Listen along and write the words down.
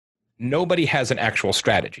nobody has an actual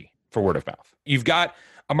strategy for word of mouth. You've got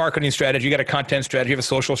a marketing strategy, you got a content strategy, you have a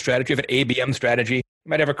social strategy, you have an ABM strategy, you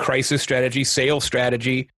might have a crisis strategy, sales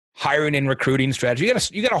strategy, hiring and recruiting strategy.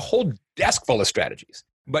 You got a whole desk full of strategies,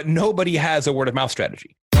 but nobody has a word of mouth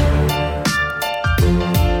strategy.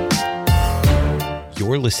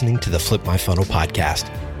 You're listening to the Flip My Funnel podcast,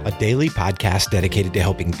 a daily podcast dedicated to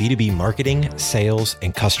helping B2B marketing, sales,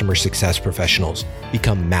 and customer success professionals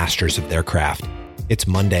become masters of their craft. It's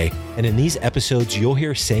Monday, and in these episodes, you'll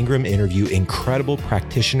hear Sangram interview incredible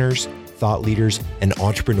practitioners, thought leaders, and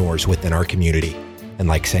entrepreneurs within our community. And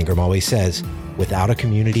like Sangram always says, without a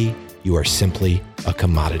community, you are simply a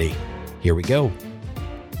commodity. Here we go.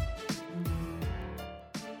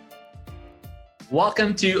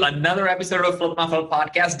 Welcome to another episode of Flip My Funnel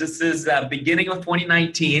podcast. This is the beginning of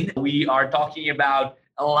 2019. We are talking about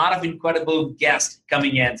a lot of incredible guests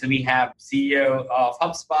coming in. So we have CEO of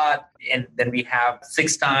HubSpot, and then we have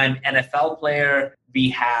six-time NFL player. We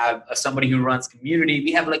have somebody who runs community.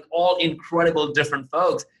 We have like all incredible different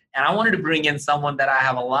folks. And I wanted to bring in someone that I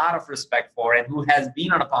have a lot of respect for and who has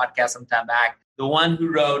been on a podcast some time back. The one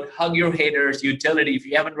who wrote Hug Your Haters, Utility. If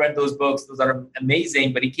you haven't read those books, those are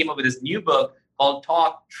amazing. But he came up with this new book called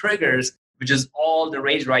Talk Triggers, which is all the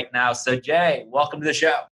rage right now. So Jay, welcome to the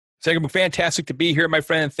show. Sangram, fantastic to be here, my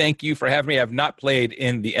friend. Thank you for having me. I have not played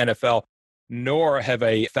in the NFL, nor have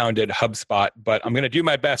I founded HubSpot, but I'm going to do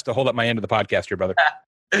my best to hold up my end of the podcast here, brother.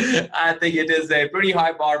 I think it is a pretty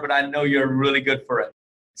high bar, but I know you're really good for it.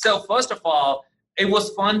 So first of all, it was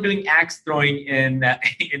fun doing axe throwing in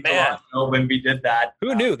Toronto when we did that.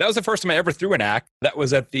 Who knew? That was the first time I ever threw an axe. That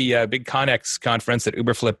was at the big Connex conference that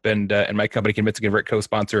Uberflip and my company Convince to Convert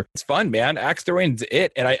co-sponsor. It's fun, man. Axe throwing's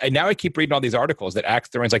it. And I now keep reading all these articles that axe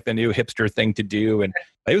throwing's like the new hipster thing to do. And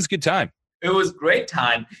it was a good time. It was a great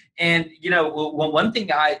time. And, you know, one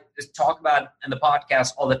thing I just talk about in the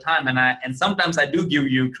podcast all the time, and sometimes I do give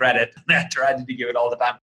you credit, and I try to give it all the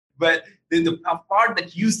time. But the part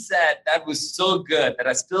that you said that was so good that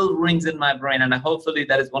it still rings in my brain, and hopefully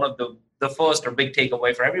that is one of the first or big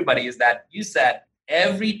takeaway for everybody, is that you said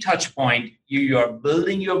every touch point you are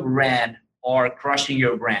building your brand or crushing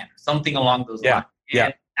your brand, something along those lines.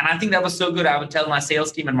 And I think that was so good. I would tell my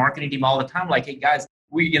sales team and marketing team all the time, like, hey guys,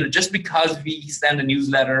 just because we send a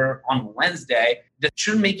newsletter on Wednesday, that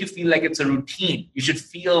shouldn't make you feel like it's a routine. You should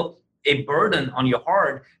feel a burden on your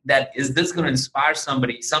heart that, is this going to inspire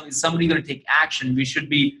somebody? Is somebody going to take action? We should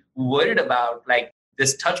be worried about like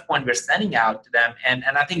this touch point we're sending out to them. And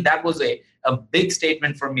I think that was a big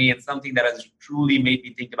statement for me, and something that has truly made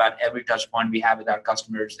me think about every touch point we have with our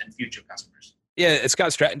customers and future customers. Yeah,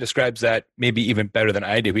 Scott Stratton describes that maybe even better than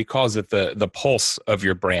I do. He calls it the pulse of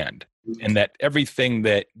your brand. And that everything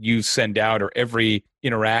that you send out or every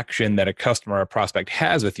interaction that a customer or a prospect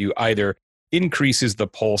has with you either increases the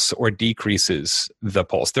pulse or decreases the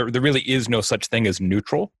pulse. There really is no such thing as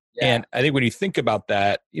neutral. Yeah. And I think when you think about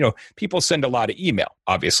that, people send a lot of email,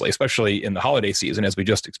 obviously, especially in the holiday season, as we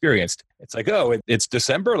just experienced. It's like, oh, it's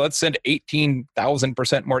December. Let's send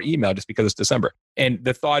 18,000% more email just because it's December. And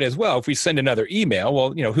the thought is, well, if we send another email,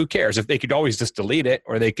 well, who cares? If they could always just delete it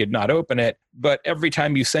or they could not open it. But every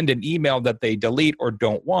time you send an email that they delete or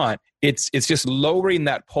don't want, it's just lowering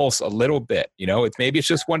that pulse a little bit. Maybe it's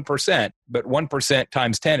just 1%, but 1%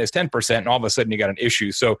 times 10 is 10%. And all of a sudden you got an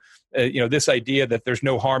issue. So, this idea that there's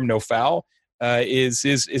no harm, no foul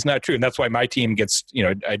is not true. And that's why my team gets,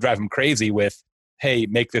 I drive them crazy with, hey,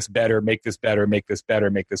 make this better, make this better, make this better,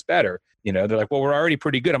 make this better. They're like, well, we're already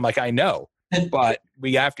pretty good. I'm like, I know, but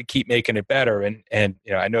we have to keep making it better. And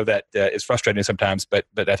I know that is frustrating sometimes, but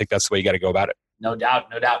I think that's the way you got to go about it. No doubt.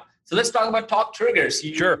 So let's talk about Talk Triggers.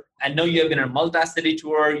 Sure. I know you have been on a multi-city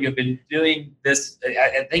tour. You've been doing this.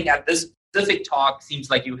 I think at this specific talk, seems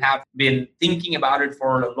like you have been thinking about it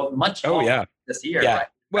for much longer this year. Yeah. Right?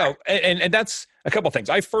 Well, and that's a couple of things.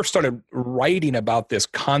 I first started writing about this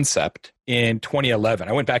concept in 2011.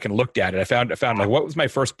 I went back and looked at it. I found like, what was my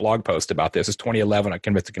first blog post about this? It's 2011 at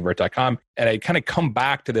convincetoconvert.com. And I kind of come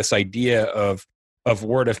back to this idea of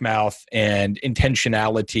word of mouth and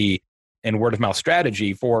intentionality and word of mouth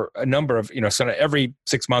strategy for a number of, sort of every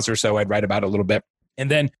 6 months or so, I'd write about it a little bit.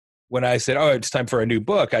 And then when I said, oh, it's time for a new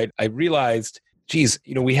book, I realized, geez,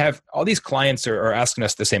 we have all these clients are asking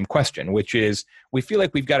us the same question, which is, we feel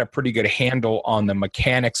like we've got a pretty good handle on the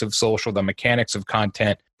mechanics of social, the mechanics of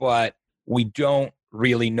content, but we don't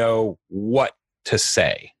really know what to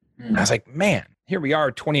say. And I was like, man, here we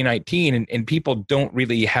are 2019 and people don't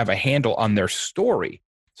really have a handle on their story.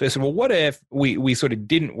 So I said, well, what if we sort of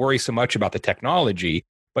didn't worry so much about the technology,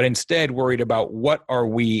 but instead worried about what are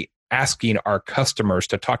we asking our customers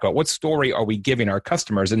to talk about? What story are we giving our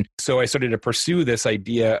customers? And so I started to pursue this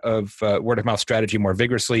idea of word of mouth strategy more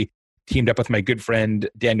vigorously, teamed up with my good friend,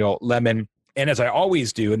 Daniel Lemon. And as I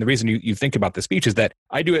always do, and the reason you think about the speech is that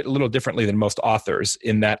I do it a little differently than most authors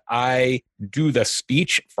in that I do the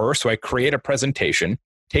speech first. So I create a presentation,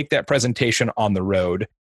 take that presentation on the road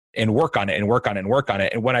and work on it and work on it and work on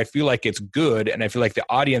it. And when I feel like it's good and I feel like the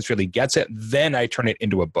audience really gets it, then I turn it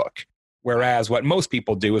into a book. Whereas what most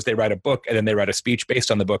people do is they write a book and then they write a speech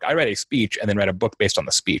based on the book. I write a speech and then write a book based on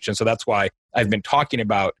the speech. And so that's why I've been talking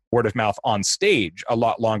about word of mouth on stage a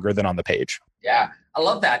lot longer than on the page. Yeah, I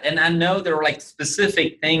love that. And I know there are like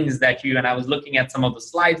specific things that and I was looking at some of the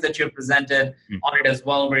slides that you have presented on it as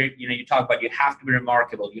well, where, you talk about you have to be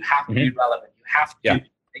remarkable, you have to be relevant, you have to,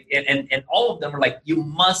 and all of them are like, you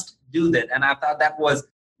must do that. And I thought that was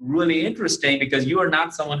really interesting because you are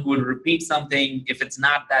not someone who would repeat something if it's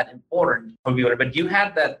not that important for you. But you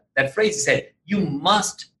had that phrase, you said, you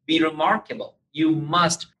must be remarkable. You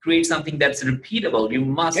must create something that's repeatable. You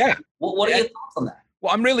must. Yeah. What are your thoughts on that?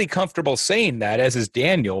 Well, I'm really comfortable saying that, as is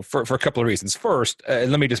Daniel, for a couple of reasons. First,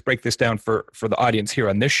 let me just break this down for the audience here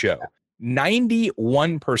on this show.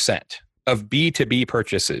 91% of B2B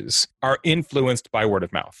purchases are influenced by word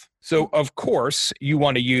of mouth. So, of course, you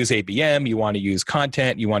want to use ABM, you want to use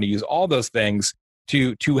content, you want to use all those things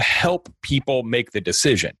to help people make the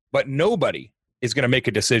decision. But nobody is going to make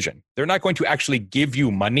a decision. They're not going to actually give you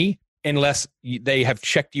money unless they have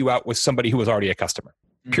checked you out with somebody who was already a customer,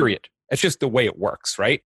 period. It's just the way it works,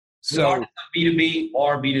 right? So B2B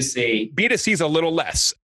or B2C? B2C is a little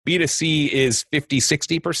less. B2C is 50,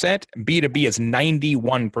 60%. B2B is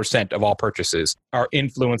 91% of all purchases are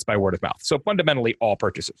influenced by word of mouth. So fundamentally, all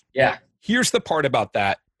purchases. Yeah. Here's the part about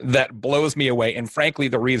that blows me away. And frankly,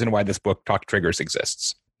 the reason why this book, Talk Triggers,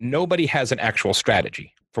 exists. Nobody has an actual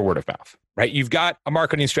strategy for word of mouth, right? You've got a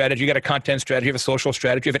marketing strategy, you got a content strategy, you have a social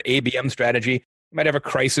strategy, you have an ABM strategy, you might have a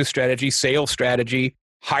crisis strategy, sales strategy,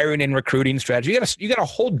 hiring and recruiting strategy. You got a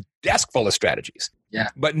whole desk full of strategies. Yeah.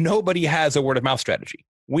 But nobody has a word of mouth strategy.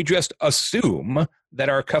 We just assume that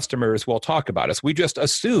our customers will talk about us. We just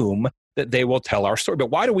assume that they will tell our story.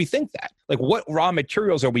 But why do we think that? Like, what raw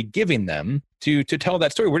materials are we giving them to tell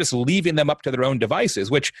that story? We're just leaving them up to their own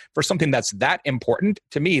devices, which for something that's that important,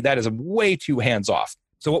 to me, that is way too hands off.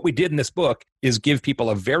 So what we did in this book is give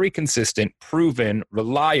people a very consistent, proven,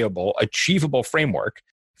 reliable, achievable framework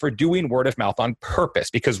for doing word of mouth on purpose,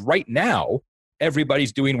 because right now,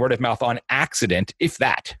 everybody's doing word of mouth on accident, if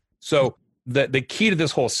that. So the key to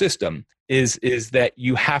this whole system is that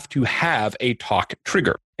you have to have a talk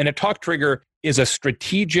trigger. And a talk trigger is a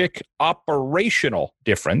strategic operational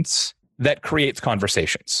difference that creates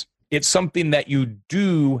conversations. It's something that you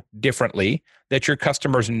do differently that your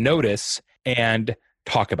customers notice and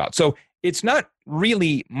talk about. So it's not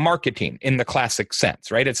really marketing in the classic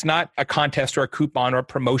sense, right? It's not a contest or a coupon or a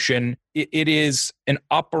promotion. It is an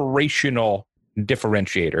operational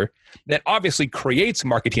differentiator that obviously creates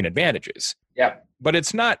marketing advantages. Yeah. But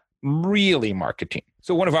it's not really marketing.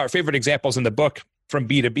 So one of our favorite examples in the book from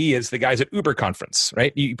B2B is the guys at Uber Conference,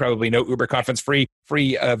 right? You probably know Uber Conference, free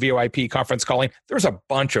VoIP conference calling. There's a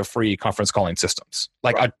bunch of free conference calling systems,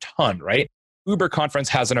 like a ton, right? Uber Conference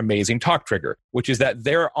has an amazing talk trigger, which is that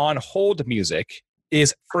their on hold music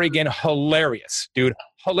is friggin' hilarious, dude.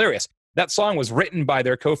 Hilarious. That song was written by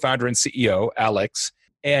their co-founder and CEO, Alex,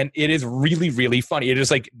 and it is really, really funny. It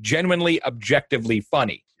is like genuinely, objectively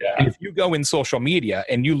funny. Yeah. And if you go in social media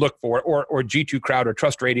and you look for, or G2 Crowd or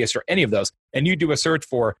Trust Radius or any of those, and you do a search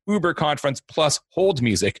for Uber Conference plus hold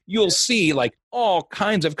music, you'll see like all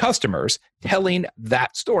kinds of customers telling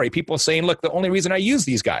that story. People saying, look, the only reason I use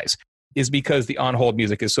these guys is because the on-hold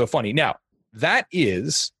music is so funny. Now, that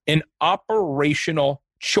is an operational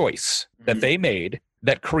choice that they made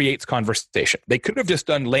that creates conversation. They could have just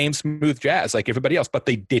done lame, smooth jazz like everybody else, but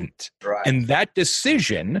they didn't. Right. And that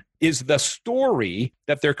decision is the story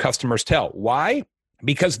that their customers tell. Why?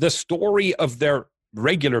 Because the story of their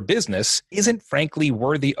regular business isn't frankly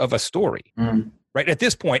worthy of a story. Right? At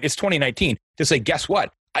this point, it's 2019 to say, guess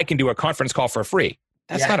what? I can do a conference call for free.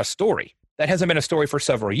 That's not a story. That hasn't been a story for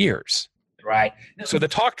several years. Right. So the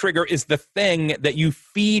talk trigger is the thing that you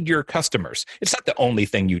feed your customers. It's not the only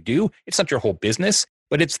thing you do. It's not your whole business,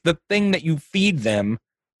 but it's the thing that you feed them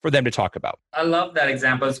for them to talk about. I love that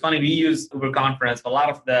example. It's funny, we use Uber Conference for a lot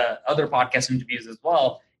of the other podcast interviews as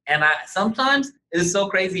well. And sometimes it's so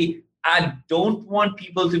crazy. I don't want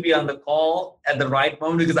people to be on the call at the right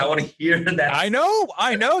moment because I want to hear that. I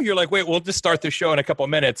know. You're like, wait, we'll just start the show in a couple of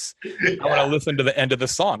minutes. I want to listen to the end of the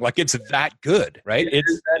song. Like, it's that good, right?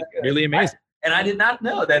 It's that good. Really amazing. And I did not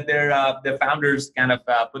know that their founders kind of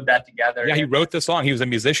put that together. Yeah, he wrote the song. He was a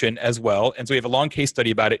musician as well. And so we have a long case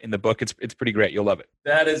study about it in the book. It's pretty great. You'll love it.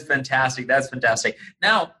 That is fantastic. That's fantastic.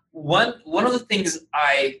 Now, one of the things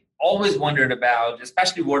I always wondered about,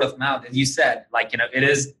 especially word of mouth, as you said, like, it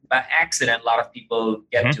is by accident, a lot of people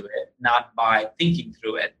get to it, not by thinking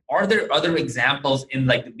through it. Are there other examples in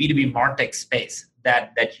like the B2B MarTech space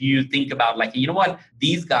that you think about, like, you know what,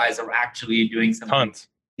 these guys are actually doing something? Tons.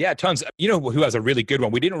 Yeah, tons. You know who has a really good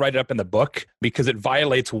one? We didn't write it up in the book because it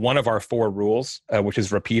violates one of our 4 rules, which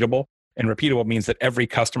is repeatable. And repeatable means that every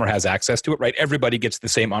customer has access to it, right? Everybody gets the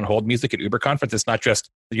same on-hold music at Uber Conference. It's not just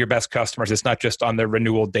your best customers. It's not just on their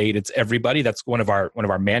renewal date. It's everybody. That's one of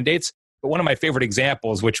our mandates. But one of my favorite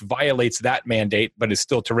examples, which violates that mandate, but is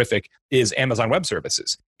still terrific, is Amazon Web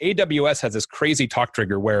Services. AWS has this crazy talk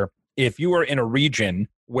trigger where if you are in a region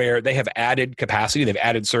where they have added capacity, they've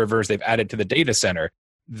added servers, they've added to the data center,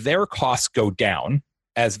 their costs go down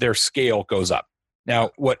as their scale goes up.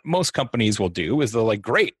 Now, what most companies will do is they're like,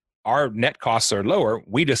 great, our net costs are lower.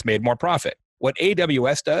 We just made more profit. What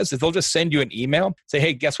AWS does is they'll just send you an email, say,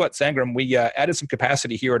 hey, guess what, Sangram, we added some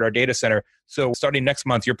capacity here at our data center. So starting next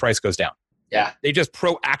month, your price goes down. Yeah. They just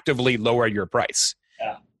proactively lower your price,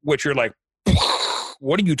 which you're like,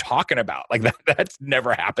 what are you talking about? Like that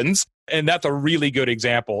never happens. And that's a really good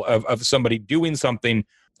example of somebody doing something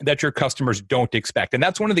that your customers don't expect. And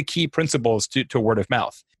that's one of the key principles to word of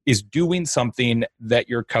mouth, is doing something that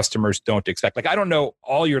your customers don't expect. Like, I don't know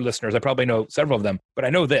all your listeners. I probably know several of them, but I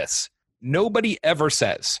know this. Nobody ever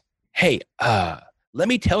says, hey, let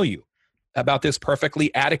me tell you about this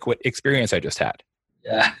perfectly adequate experience I just had.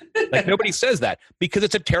 Yeah. Like, nobody says that because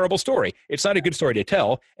it's a terrible story. It's not a good story to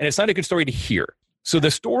tell, and it's not a good story to hear. So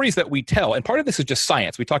the stories that we tell, and part of this is just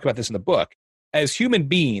science. We talk about this in the book. As human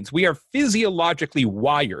beings, we are physiologically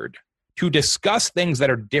wired to discuss things that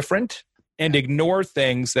are different and ignore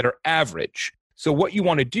things that are average. So what you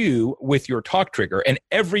want to do with your talk trigger, and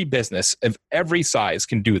every business of every size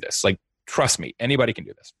can do this. Like, trust me, anybody can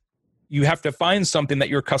do this. You have to find something that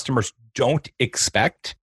your customers don't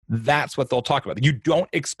expect. That's what they'll talk about. You don't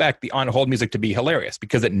expect the on-hold music to be hilarious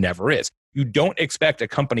because it never is. You don't expect a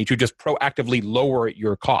company to just proactively lower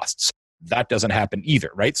your costs. That doesn't happen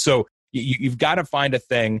either, right? So you've got to find a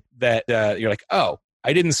thing that you're like, oh,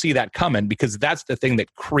 I didn't see that coming, because that's the thing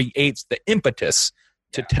that creates the impetus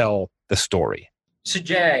to tell the story. So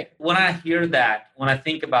Jay, when I hear that, when I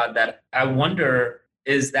think about that, I wonder,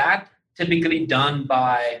 is that typically done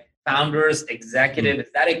by founders, executives?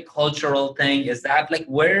 Is that a cultural thing? Is that like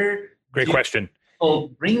where? Great question. People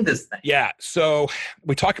bring this thing? Yeah. So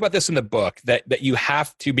we talk about this in the book that you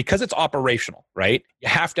have to, because it's operational, right? You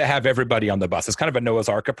have to have everybody on the bus. It's kind of a Noah's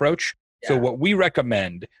Ark approach. Yeah. So what we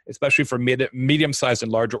recommend, especially for medium-sized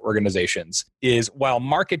and larger organizations, is while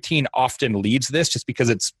marketing often leads this, just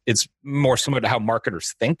because it's more similar to how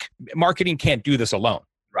marketers think, marketing can't do this alone.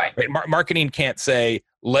 Right. Marketing can't say,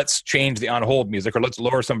 let's change the on-hold music, or let's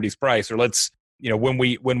lower somebody's price, or let's, when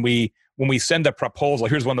we send a proposal.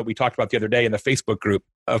 Here's one that we talked about the other day in the Facebook group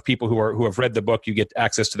of people who have read the book. You get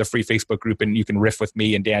access to the free Facebook group, and you can riff with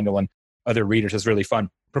me and Daniel and other readers. It's really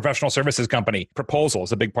fun. Professional services company proposal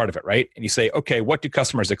is a big part of it, right? And you say, okay, what do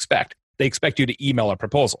customers expect? They expect you to email a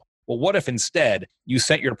proposal. Well, what if instead you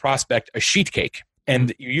sent your prospect a sheet cake,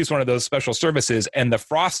 and you use one of those special services, and the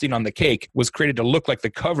frosting on the cake was created to look like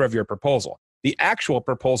the cover of your proposal? The actual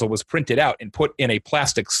proposal was printed out and put in a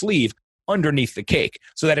plastic sleeve underneath the cake,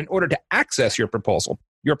 so that in order to access your proposal,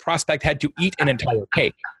 your prospect had to eat an entire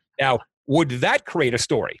cake. Now, would that create a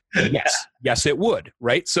story? Yes. Yes, it would,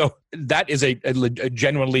 right? So that is a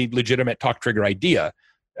genuinely legitimate talk trigger idea.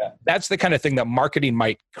 Yeah. That's the kind of thing that marketing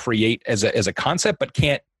might create as a concept, but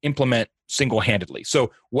can't implement single-handedly.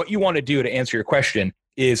 So what you want to do, to answer your question,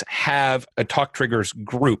 is have a talk triggers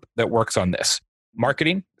group that works on this.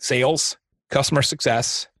 Marketing, sales, customer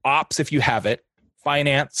success, ops if you have it,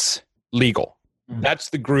 finance, legal. Mm-hmm. That's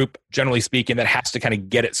the group, generally speaking, that has to kind of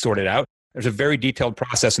get it sorted out. There's a very detailed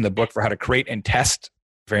process in the book for how to create and test.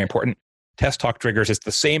 Very important. Test talk triggers. It's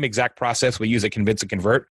the same exact process we use at Convince and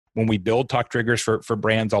Convert when we build talk triggers for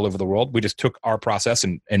brands all over the world. We just took our process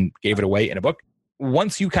and gave it away in a book.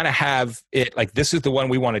 Once you kind of have it, like, this is the one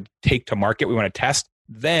we want to take to market, we want to test,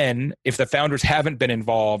 then if the founders haven't been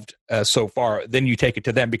involved so far, then you take it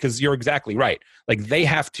to them, because you're exactly right. Like, they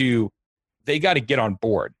got to get on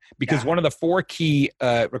board, because one of the 4 key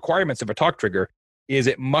requirements of a talk trigger is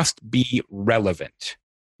it must be relevant.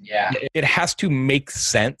 Yeah. It has to make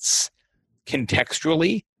sense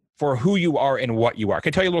contextually for who you are and what you are.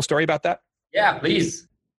 Can I tell you a little story about that? Yeah, please.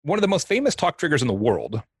 One of the most famous talk triggers in the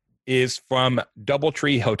world is from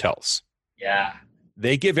DoubleTree Hotels. Yeah.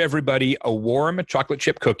 They give everybody a warm chocolate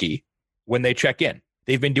chip cookie when they check in.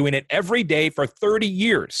 They've been doing it every day for 30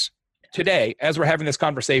 years. Today, as we're having this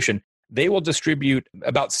conversation, they will distribute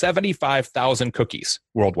about 75,000 cookies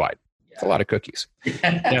worldwide. It's a lot of cookies.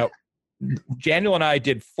 Now, Daniel and I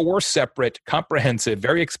did 4 separate, comprehensive,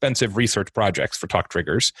 very expensive research projects for Talk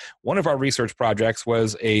Triggers. One of our research projects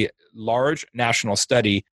was a large national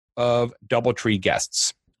study of DoubleTree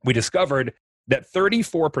guests. We discovered that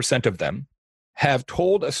 34% of them have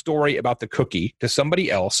told a story about the cookie to somebody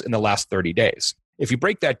else in the last 30 days. If you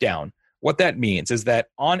break that down, what that means is that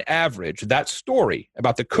on average, that story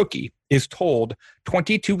about the cookie is told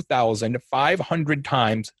 22,500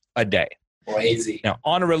 times a day. Crazy. Now,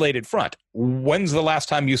 on a related front, when's the last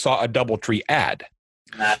time you saw a DoubleTree ad?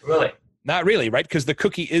 Not really. Not really, right? Because the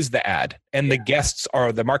cookie is the ad and the guests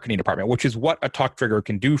are the marketing department, which is what a Talk Trigger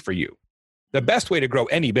can do for you. The best way to grow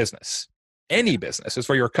any business is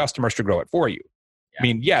for your customers to grow it for you. I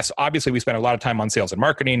mean, yes, obviously we spend a lot of time on sales and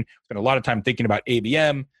marketing, spend a lot of time thinking about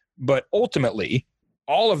ABM, but ultimately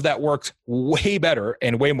all of that works way better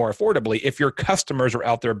and way more affordably if your customers are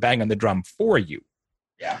out there banging the drum for you.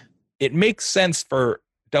 Yeah. It makes sense for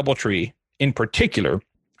DoubleTree in particular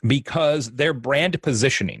because their brand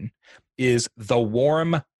positioning is the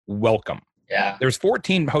warm welcome. Yeah. There's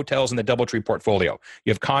 14 hotels in the DoubleTree portfolio.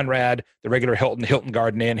 You have Conrad, the regular Hilton, Hilton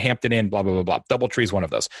Garden Inn, Hampton Inn, blah, blah, blah, blah. DoubleTree is one of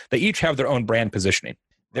those. They each have their own brand positioning.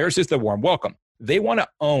 Theirs is the warm welcome. They want to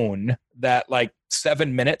own that like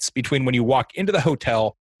 7 minutes between when you walk into the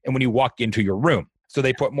hotel and when you walk into your room. So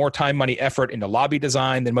they put more time, money, effort into lobby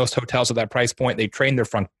design than most hotels at that price point. They train their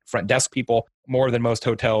front desk people more than most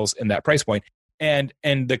hotels in that price point. And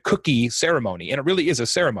the cookie ceremony, and it really is a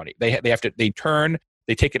ceremony. They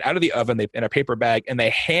take it out of the oven, they in a paper bag, and they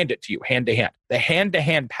hand it to you hand to hand. The hand to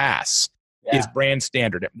hand pass is brand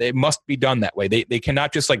standard. It must be done that way. They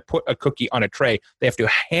cannot just like put a cookie on a tray. They have to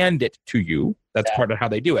hand it to you. That's part of how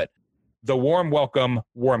they do it. The warm welcome,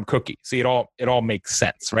 warm cookie. See, it all makes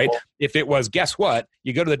sense, right? If it was, guess what?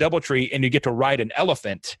 You go to the DoubleTree and you get to ride an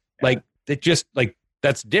elephant. Like it just like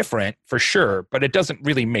that's different for sure, but it doesn't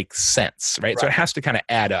really make sense, right? So it has to kind of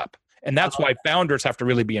add up, and that's why founders have to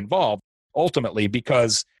really be involved ultimately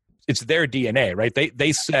because it's their DNA, right?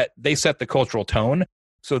 They set the cultural tone,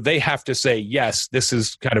 so they have to say yes. This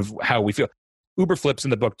is kind of how we feel. Uber Flip's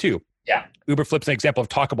in the book too. Yeah. Uber Flip's an example of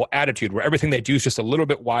talkable attitude where everything they do is just a little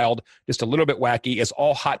bit wild, just a little bit wacky, is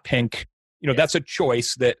all hot pink. That's a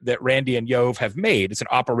choice that Randy and Yov have made. It's an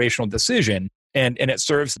operational decision and it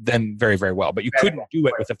serves them very, very well. But you couldn't do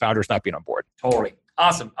it with the founders not being on board. Totally.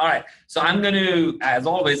 Awesome. All right. So I'm going to, as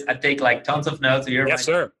always, I take like tons of notes. So yes,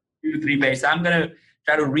 sir. 2 to 3 pages. So I'm going to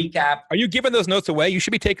try to recap. Are you giving those notes away? You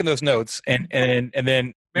should be taking those notes and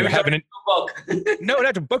then maybe having a book. No,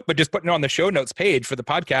 not a book, but just putting it on the show notes page for the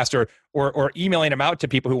podcast or emailing them out to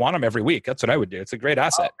people who want them every week. That's what I would do. It's a great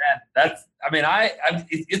asset. Oh, man.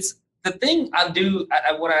 It's the thing I do.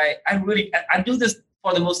 I do this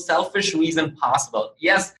for the most selfish reason possible.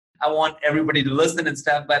 Yes, I want everybody to listen and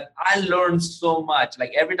stuff, but I learn so much.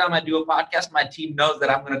 Like every time I do a podcast, my team knows that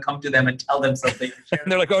I'm going to come to them and tell them something.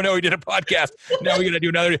 And they're like, oh no, we did a podcast. Now we're going to do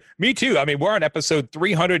another. Me too. I mean, we're on episode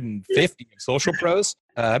 350 of Social Pros.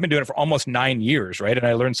 I've been doing it for almost 9 years, right? And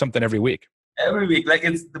I learn something every week. Every week. Like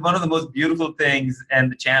it's one of the most beautiful things in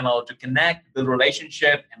the channel to connect, build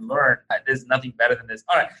relationship, and learn. There's nothing better than this.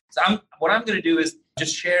 All right. So what I'm going to do is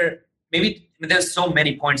just share there's so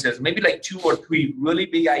many points there. So maybe like 2 or 3 really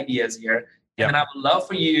big ideas here. And then I would love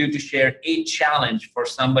for you to share a challenge for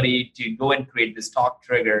somebody to go and create this talk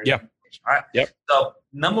trigger. Yeah. All right. Yep. So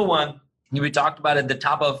number 1, we talked about at the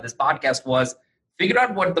top of this podcast was figure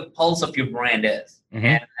out what the pulse of your brand is. Mm-hmm.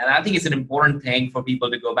 And I think it's an important thing for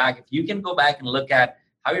people to go back. If you can go back and look at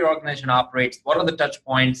how your organization operates, what are the touch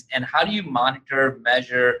points, and how do you monitor,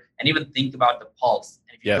 measure, and even think about the pulse.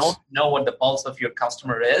 And if you don't know what the pulse of your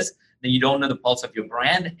customer is, then you don't know the pulse of your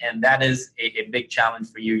brand. And that is a big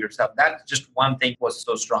challenge for you yourself. That's just one thing was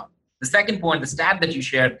so strong. The second point, the stat that you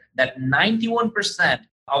shared, that 91%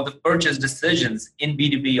 of the purchase decisions in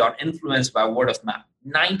B2B are influenced by word of mouth.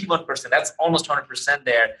 91%, that's almost 100%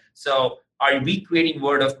 there. So are we creating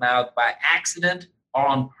word of mouth by accident or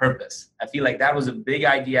on purpose? I feel like that was a big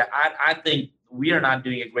idea. I think we are not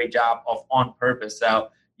doing a great job of on purpose. So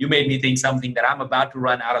you made me think something that I'm about to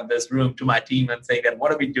run out of this room to my team and say that,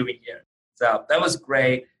 what are we doing here? So that was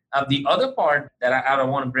great. The other part that I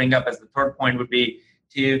want to bring up as the third point would be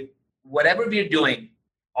to whatever we're doing,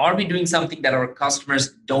 are we doing something that our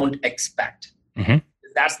customers don't expect? Mm-hmm.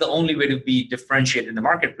 That's the only way to be differentiated in the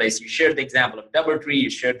marketplace. You shared the example of DoubleTree. You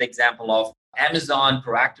shared the example of Amazon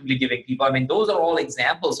proactively giving people. I mean, those are all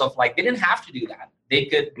examples of like, they didn't have to do that. They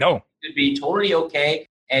could could be totally okay.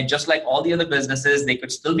 And just like all the other businesses, they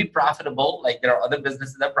could still be profitable. Like there are other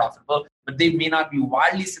businesses that are profitable, but they may not be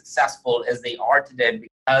wildly successful as they are today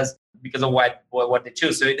because of what they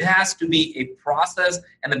choose. So it has to be a process.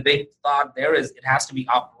 And the big thought there is it has to be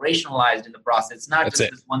operationalized in the process. It's not just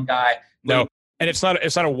this one guy. No, and it's not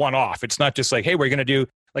a one-off. It's not just like, hey, we're going to do,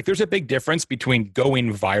 like, there's a big difference between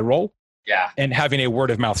going viral and having a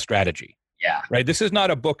word of mouth strategy. Yeah. Right. This is not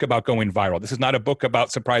a book about going viral. This is not a book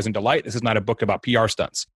about surprise and delight. This is not a book about PR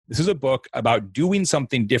stunts. This is a book about doing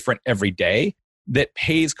something different every day that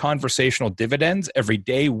pays conversational dividends every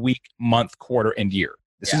day, week, month, quarter, and year.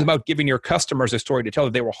 This is about giving your customers a story to tell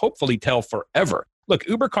that they will hopefully tell forever. Look,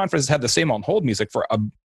 Uber conferences have the same on hold music for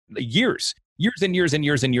years and years and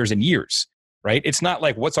years and years and years. Right. It's not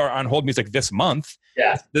like what's our on hold music this month.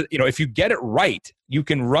 Yeah. If you get it right, you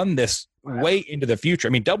can run this way into the future.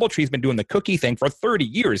 I mean, DoubleTree's been doing the cookie thing for 30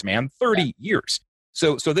 years, man, 30 years.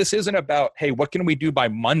 So this isn't about, hey, what can we do by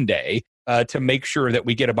Monday to make sure that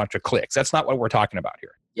we get a bunch of clicks? That's not what we're talking about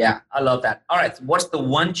here. Yeah, I love that. All right. So what's the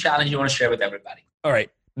one challenge you want to share with everybody? All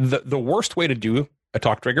right. The worst way to do a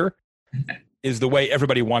talk trigger is the way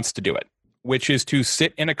everybody wants to do it, which is to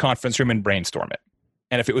sit in a conference room and brainstorm it.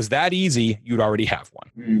 And if it was that easy, you'd already have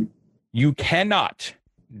one. Mm-hmm. You cannot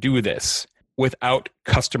do this without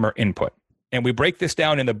customer input. And we break this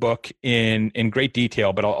down in the book in great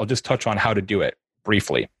detail, but I'll just touch on how to do it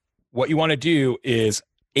briefly. What you want to do is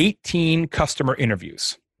 18 customer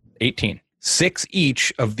interviews, 18, 6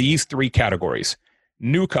 each of these 3 categories: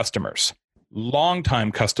 new customers,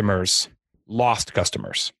 longtime customers, lost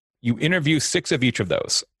customers. You interview 6 of each of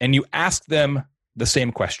those, and you ask them the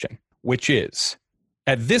same question, which is,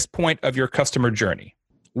 at this point of your customer journey,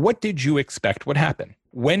 what did you expect would happen?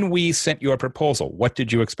 When we sent you a proposal, what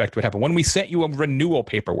did you expect would happen? When we sent you a renewal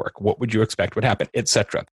paperwork, what would you expect would happen,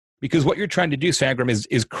 etc. Because what you're trying to do, Sangram,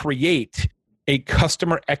 is create a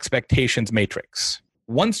customer expectations matrix.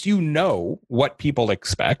 Once you know what people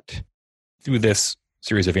expect through this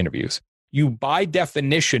series of interviews, you by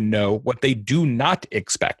definition know what they do not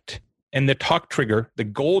expect. And the talk trigger, the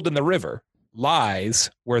gold in the river, lies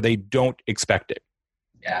where they don't expect it.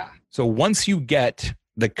 Yeah. So once you get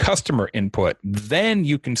the customer input, then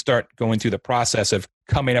you can start going through the process of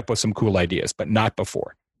coming up with some cool ideas, but not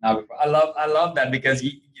before. I love that, because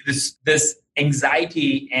this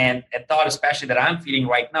anxiety and thought, especially that I'm feeling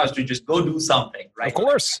right now, is to just go do something, right? Of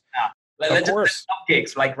course. Let's just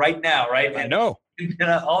cupcakes, like right now, right? I know.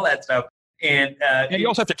 All that stuff. And you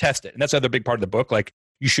also have to test it. And that's the other big part of the book. Like,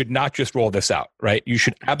 you should not just roll this out, right? You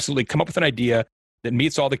should absolutely come up with an idea that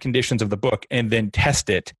meets all the conditions of the book and then test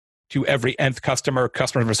it to every nth customer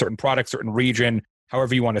of a certain product, certain region,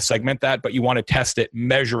 however you want to segment that. But you want to test it,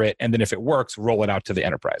 measure it, and then if it works, roll it out to the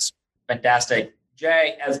enterprise. Fantastic.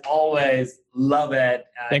 Jay, as always, love it.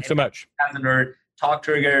 Thanks so much. As a nerd, talk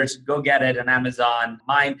triggers, go get it on Amazon.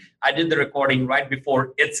 Mine, I did the recording right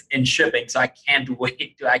before it's in shipping, so I can't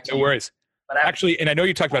wait to actually. No worries. But actually, and I know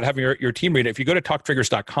you talked about having your team read it. If you go to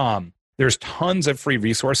talktriggers.com, there's tons of free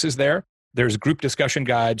resources there. There's group discussion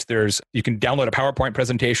guides. You can download a PowerPoint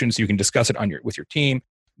presentation so you can discuss it with your team.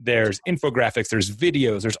 There's infographics, there's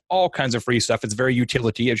videos, there's all kinds of free stuff. It's very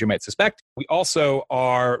utility, as you might suspect. We also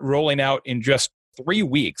are rolling out in just 3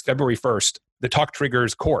 weeks, February 1st, the Talk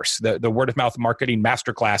Triggers course, the word of mouth marketing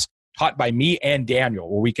masterclass taught by me and Daniel,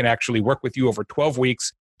 where we can actually work with you over 12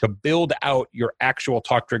 weeks to build out your actual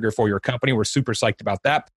talk trigger for your company. We're super psyched about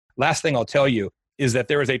that. Last thing I'll tell you is that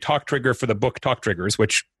there is a talk trigger for the book Talk Triggers,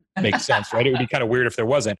 which makes sense, right? It would be kind of weird if there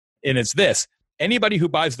wasn't. And it's this: anybody who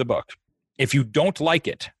buys the book, if you don't like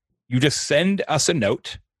it, you just send us a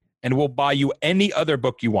note and we'll buy you any other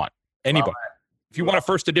book you want. Any book. If you want a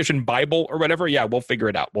first edition Bible or whatever, yeah, we'll figure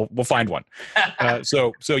it out. We'll find one.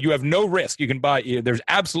 So you have no risk. You can buy. There's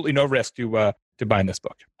absolutely no risk to buying this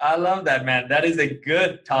book. I love that, man. That is a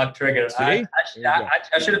good talk trigger. I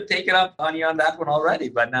should have taken up on you on that one already,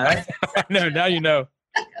 but now. No, now you know.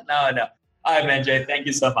 No. All right, man, Jay. Thank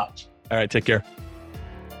you so much. All right, take care.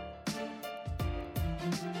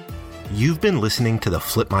 You've been listening to the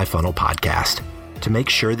Flip My Funnel podcast. To make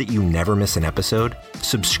sure that you never miss an episode,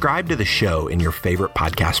 subscribe to the show in your favorite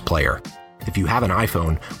podcast player. If you have an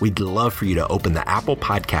iPhone, we'd love for you to open the Apple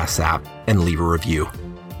Podcasts app and leave a review.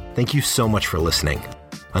 Thank you so much for listening.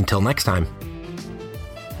 Until next time.